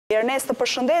Ernest, të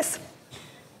përshëndes.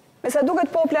 Me sa duket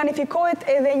po planifikohet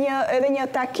edhe një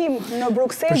takim në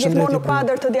Bruksel, gjithmonë në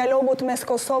padër të dialogut mes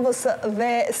Kosovës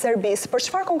dhe Serbisë. Për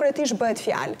çfarë konkretisht bëhet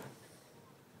fjalë?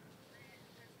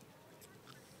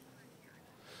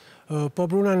 Po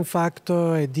Bruna, në fakt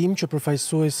e dim që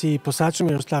përfaqësuesi i posaçëm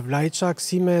Miroslav Lajçak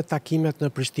si me takimet në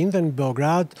Prishtinë dhe në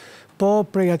Beograd, po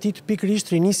përgatit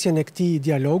pikërisht rinisjen e këtij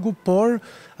dialogu, por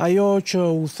ajo që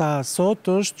u tha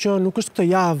sot është që nuk është këtë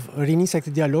javë rinisja e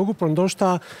këtij dialogu, por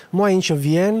ndoshta muajin që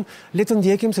vjen, le të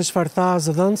ndjekim se çfarë tha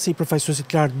zëdhënësi i përfaqësuesit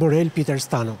lart Borrell, Peter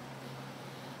Stano.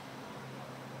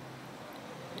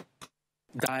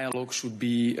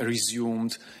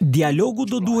 Dialogu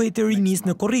do duhet të rinis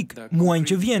në korrik, muajin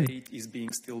që vjen.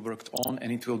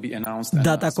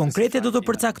 Data konkrete do të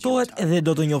përcaktohet dhe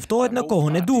do të njoftohet në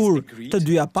kohën e duhur. Të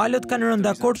dyja palët kanë rënë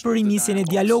dakord për rinisjen e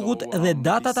dialogut dhe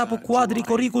datat apo kuadri i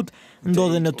korrikut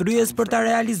ndodhen në tryez për ta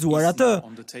realizuar atë.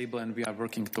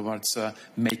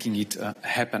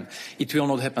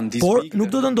 Por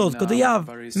nuk do të ndodhë këtë javë,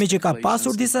 me që ka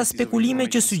pasur disa spekulime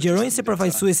që sugjerojnë se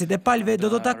përfaqësuesit e palëve do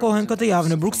të takohen këtë javë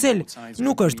në Bruksel.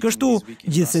 Nuk është kështu.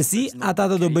 Gjithsesi, ata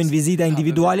do bëjnë vizita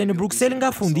individuale në Bruksel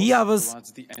nga fundi i javës.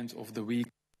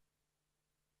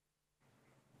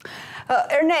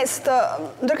 Ernest,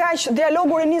 ndërkaq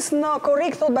dialogu rinis në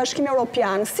korrik, thot Bashkimi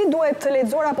Evropian. Si duhet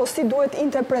lexuar apo si duhet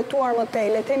interpretuar më tej?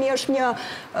 Le të themi është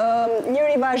një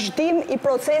rivazhdim i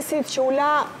procesit që u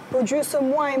la për gjysmë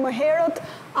muaj më herët,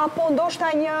 apo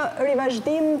ndoshta një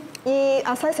rivazhdim i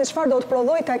asaj se çfarë do të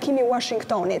prodhojë takimi i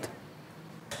Washingtonit?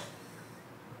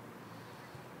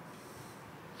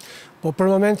 Po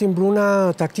për momentin, Bruna,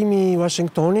 taktimi i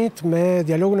Washingtonit me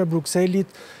dialogun e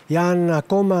Brukselit janë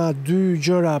akoma dy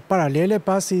gjëra paralele,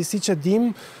 pasi siç e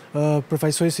dim,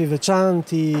 përfaqësuesi i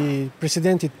veçantë i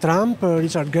presidentit Trump,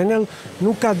 Richard Grenell,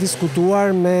 nuk ka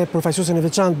diskutuar me përfaqësuesin e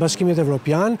veçantë Bashkimit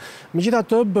Evropian.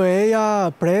 Megjithatë,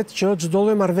 BE-ja pret që çdo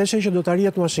lloj marrëveshje që do të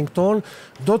arrihet në Washington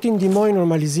do t'i ndihmojë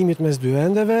normalizimit mes dy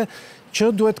vendeve,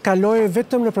 që duhet kalojë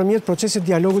vetëm nëpërmjet procesit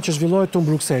dialogut që zhvillohet në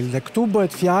Bruksel. Dhe këtu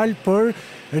bëhet fjalë për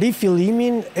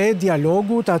rifillimin e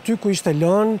dialogut aty ku ishte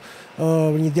lënë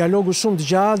një dialogu shumë të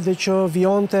gjatë dhe që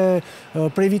vijonte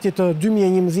prej vitit të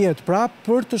 2011 prap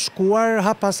për të shkuar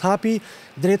hap pas hapi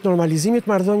drejt normalizimit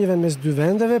marrëdhënieve mes dy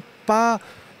vendeve, pa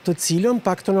të cilën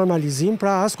pa këtë normalizim,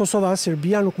 pra as Kosova as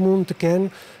Serbia nuk mund të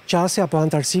kenë qasje apo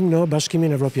antarësim në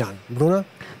Bashkimin Evropian. Bruna?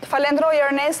 Të falenderoj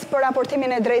Ernest për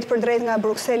raportimin e drejtë për drejtë nga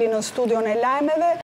Brukseli në studion e lajmeve.